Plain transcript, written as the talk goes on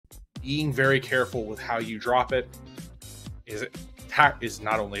being very careful with how you drop it is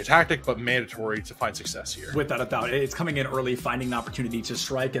not only a tactic, but mandatory to find success here. Without a doubt. It's coming in early, finding an opportunity to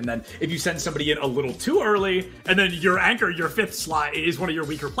strike, and then if you send somebody in a little too early, and then your anchor, your fifth slot, is one of your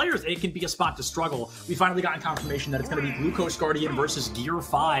weaker players, it can be a spot to struggle. We finally gotten confirmation that it's going to be GlucoseGuardian versus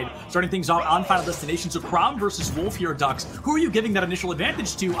GearFive, starting things off on Final Destination. So Crom versus Wolf here, Ducks. Who are you giving that initial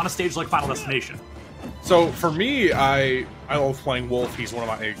advantage to on a stage like Final Destination? So for me, I love playing Wolf. He's one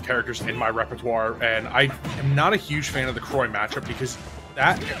of my characters in my repertoire, and I am not a huge fan of the Croy matchup because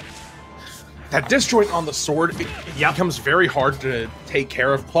that disjoint on the sword becomes very hard to take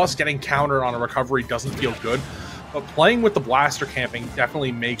care of. Plus, getting countered on a recovery doesn't feel good. But playing with the blaster camping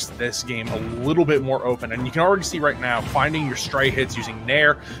definitely makes this game a little bit more open, and you can already see right now finding your stray hits using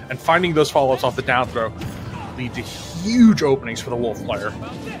Nair and finding those follow-ups off the down throw lead to huge openings for the Wolf player.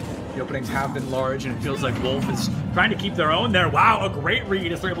 The openings have been large, and it feels like Wolf is trying to keep their own there. Wow, a great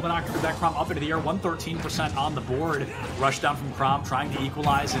read as they're able to knock that Crom up into the air. 113% on the board. Rush down from Crom, trying to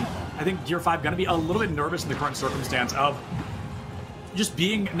equalize, and I think GearFive going to be a little bit nervous in the current circumstance of just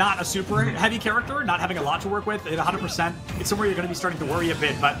being not a super heavy character, not having a lot to work with. At 100%, it's somewhere you're going to be starting to worry a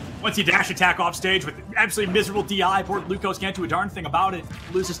bit, but once you dash attack off stage with absolutely miserable DI, poor Glucose can't do a darn thing about it,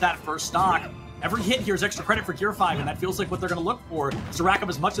 loses that first stock. Every hit here is extra credit for GearFive, and that feels like what they're going to look for, is to rack up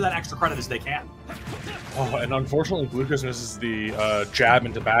as much of that extra credit as they can. Oh, and unfortunately, Glucose misses the jab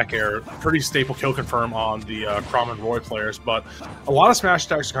into back air. Pretty staple kill confirm on the Crom and Roy players, but a lot of smash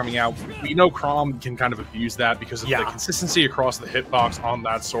attacks are coming out. We know Crom can kind of abuse that because of the consistency across the hitbox on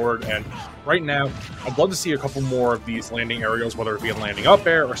that sword, and right now, I'd love to see a couple more of these landing aerials, whether it be a landing up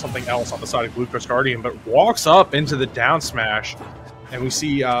air or something else on the side of GlucoseGuardian, but walks up into the down smash, and we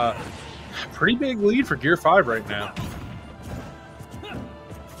see pretty big lead for GearFive right now.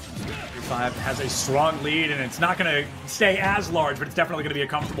 GearFive has a strong lead, and it's not going to stay as large, but it's definitely going to be a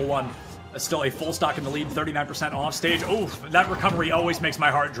comfortable one. Still a full stock in the lead, 39% off stage. Oh, that recovery always makes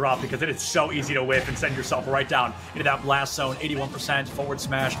my heart drop because it is so easy to whiff and send yourself right down into that blast zone. 81% forward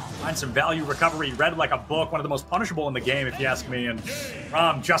smash. Find some value recovery. Read like a book. One of the most punishable in the game, if you ask me. And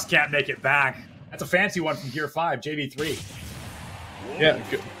Crom just can't make it back. That's a fancy one from GearFive, JV3. Yeah,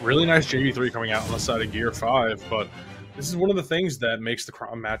 really nice JV3 coming out on the side of GearFive, but this is one of the things that makes the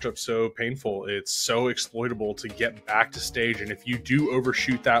Crom matchup so painful. It's so exploitable to get back to stage, and if you do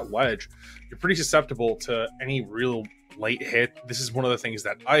overshoot that ledge, you're pretty susceptible to any real late hit. This is one of the things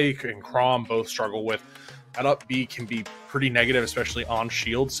that Ike and Crom both struggle with. That up B can be pretty negative, especially on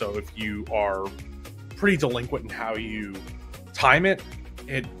shield, so if you are pretty delinquent in how you time it,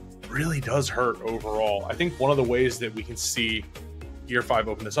 it really does hurt overall. I think one of the ways that we can see GearFive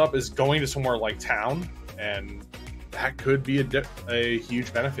open this up is going to somewhere like Town, and that could be a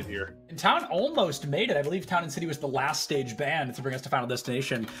huge benefit here. And Town almost made it. I believe Town and City was the last stage ban to bring us to Final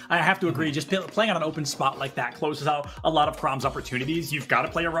Destination. I have to agree, just playing on an open spot like that closes out a lot of Crom's opportunities. You've got to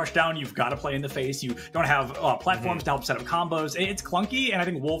play a rush down, you've got to play in the face, you don't have platforms to help set up combos. It's clunky, and I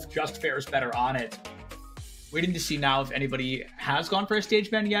think Wolf just fares better on it. Waiting to see now if anybody has gone for a stage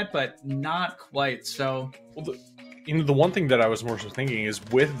ban yet, but not quite, so... Well, the one thing that I was more so thinking is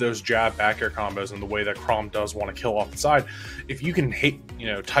with those jab back air combos and the way that Crom does want to kill off the side, if you can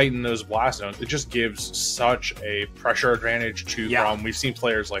tighten those blast zones, it just gives such a pressure advantage to Crom. We've seen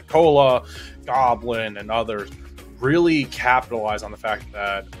players like Cola, Goblin, and others really capitalize on the fact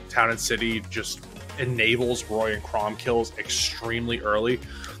that Town and City just enables Roy and Crom kills extremely early.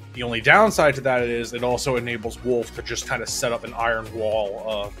 The only downside to that is it also enables Wolf to just kind of set up an iron wall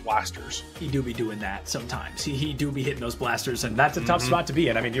of blasters. He do be doing that sometimes. He do be hitting those blasters, and that's a tough spot to be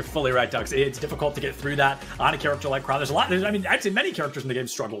in. I mean, you're fully right, Ducks. It's difficult to get through that on a character like Crom. I'd say many characters in the game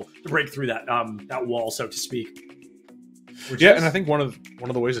struggle to break through that that wall, so to speak. And I think one of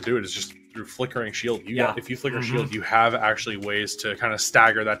the ways to do it is just through flickering shield. If you flicker shield, you have actually ways to kind of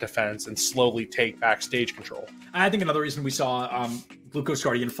stagger that defense and slowly take back stage control. I think another reason we saw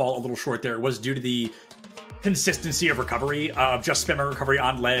GlucoseGuardian fall a little short there was due to the consistency of recovery, of just spamming recovery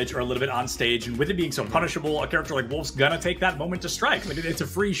on ledge or a little bit on stage, and with it being so punishable, a character like Wolf's gonna take that moment to strike. Like, it's a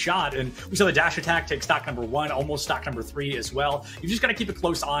free shot, and we saw the dash attack take stock number 1, almost stock number 3 as well. You just gotta keep a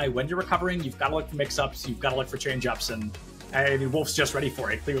close eye when you're recovering. You've gotta look for mix-ups, you've gotta look for change-ups, and I mean, Wolf's just ready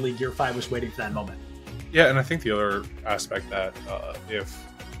for it. Clearly, GearFive was waiting for that moment. Yeah, and I think the other aspect that if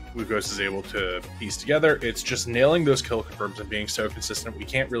Glucose is able to piece together, it's just nailing those kill confirms and being so consistent. We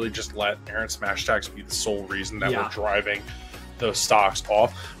can't really just let errant smash attacks be the sole reason that we're driving those stocks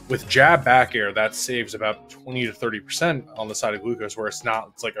off. With jab back air, that saves about 20 to 30% on the side of Glucose, where it's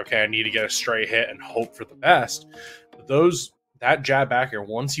like, okay, I need to get a stray hit and hope for the best. But that jab back air,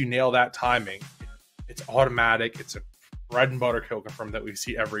 once you nail that timing, it's automatic. It's a bread and butter kill confirm that we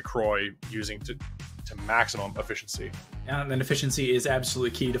see every Croy using to maximum efficiency. And then efficiency is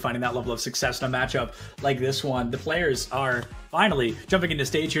absolutely key to finding that level of success in a matchup like this one. The players are finally jumping into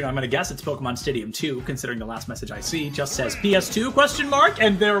stage here, and I'm going to guess it's Pokemon Stadium 2, considering the last message I see just says PS2 question mark,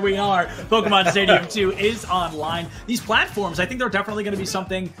 and there we are. Pokemon Stadium 2 is online. These platforms, I think they're definitely going to be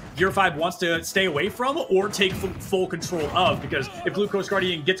something GearFive wants to stay away from or take full control of, because if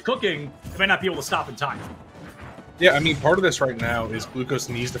GlucoseGuardian gets cooking, they might not be able to stop in time. Yeah, I mean, part of this right now is Glucose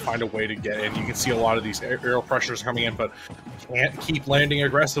needs to find a way to get in. You can see a lot of these aerial pressures coming in, but can't keep landing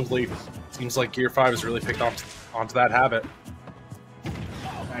aggressively. Seems like GearFive has really picked onto that habit.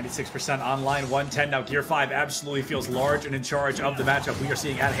 96% online, 110. Now GearFive absolutely feels large and in charge of the matchup we are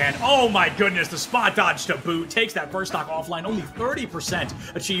seeing at hand. Oh my goodness, the spot dodge to boot. Takes that first stock offline. Only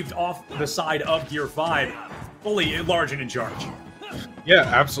 30% achieved off the side of GearFive. Fully large and in charge. Yeah,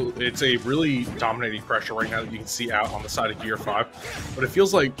 absolutely. It's a really dominating pressure right now that you can see out on the side of GearFive. But it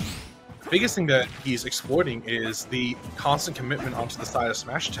feels like the biggest thing that he's exploiting is the constant commitment onto the side of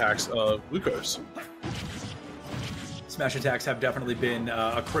smash attacks of Glucose. Smash attacks have definitely been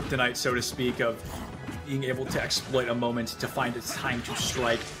a kryptonite, so to speak, of being able to exploit a moment to find its time to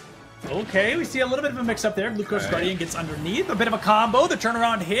strike. Okay, we see a little bit of a mix-up there. GlucoseGuardian gets underneath. A bit of a combo. The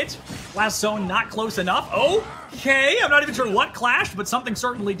turnaround hit. Last zone not close enough. Okay, I'm not even sure what clashed, but something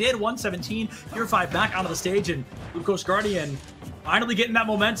certainly did. 117. GearFive back onto the stage, and GlucoseGuardian finally getting that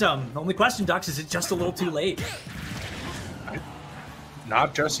momentum. The only question, Dux, is it just a little too late?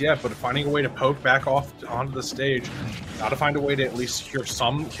 Not just yet, but finding a way to poke back off onto the stage. Got to find a way to at least secure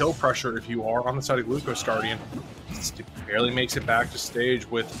some kill pressure if you are on the side of GlucoseGuardian. Barely makes it back to stage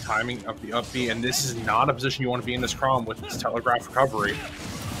with the timing of the up B, and this is not a position you want to be in this Crom with this telegraph recovery.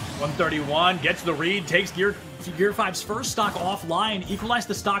 131, gets the read, takes GearFive's first stock offline, equalized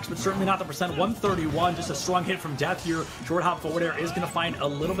the stocks, but certainly not the percent. 131, just a strong hit from death here. Short hop forward air is going to find a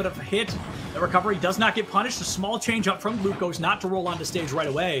little bit of a hit. The recovery does not get punished. A small change up from Glucose, not to roll onto stage right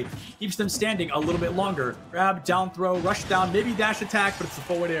away. Keeps them standing a little bit longer. Grab, down throw, rush down, maybe dash attack, but it's the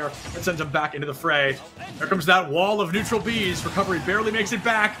forward air that sends them back into the fray. There comes that wall of neutral Bs. Recovery barely makes it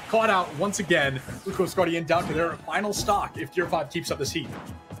back. Caught out once again. GlucoseGuardian down to their final stock if GearFive keeps up this heat.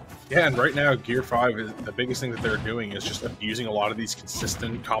 Yeah, and right now, GearFive, is the biggest thing that they're doing is just abusing a lot of these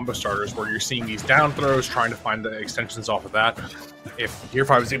consistent combo starters where you're seeing these down throws, trying to find the extensions off of that. If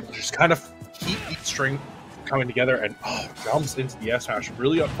GearFive is able to just kind of keep each string coming together and jumps into the S-Smash,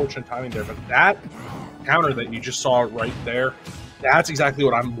 really unfortunate timing there, but that counter that you just saw right there, that's exactly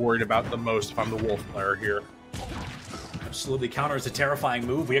what I'm worried about the most if I'm the Wolf player here. Absolutely, counter is a terrifying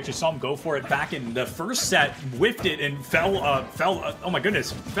move. We actually saw him go for it back in the first set, whiffed it, and fell down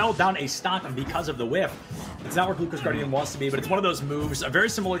a stock because of the whiff. It's not where GlucoseGuardian wants to be, but it's one of those moves, very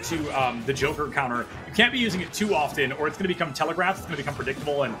similar to the Joker counter. You can't be using it too often, or it's going to become telegraphed, it's going to become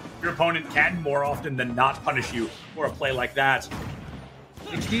predictable, and your opponent can more often than not punish you for a play like that.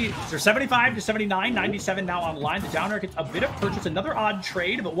 HD, so 75 to 79, 97 now online. The downer gets a bit of purchase, another odd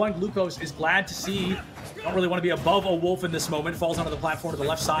trade, but one Glucose is glad to see. Don't really want to be above a Wolf in this moment. Falls onto the platform to the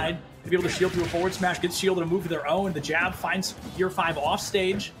left side to be able to shield through a forward smash. Gets shielded and move to their own. The jab finds GearFive off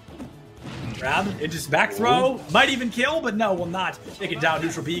stage. Grab, it just back throw. Might even kill, but no, will not take it down.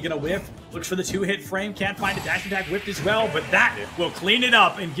 Neutral B gonna whiff. Looks for the two-hit frame. Can't find a dash attack. Whiffed as well, but that will clean it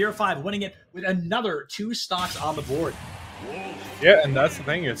up. And GearFive winning it with another 2 stocks on the board. Yeah, and that's the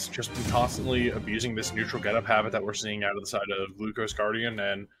thing. It's just been constantly abusing this neutral getup habit that we're seeing out of the side of GlucoseGuardian,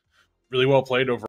 and really well played over.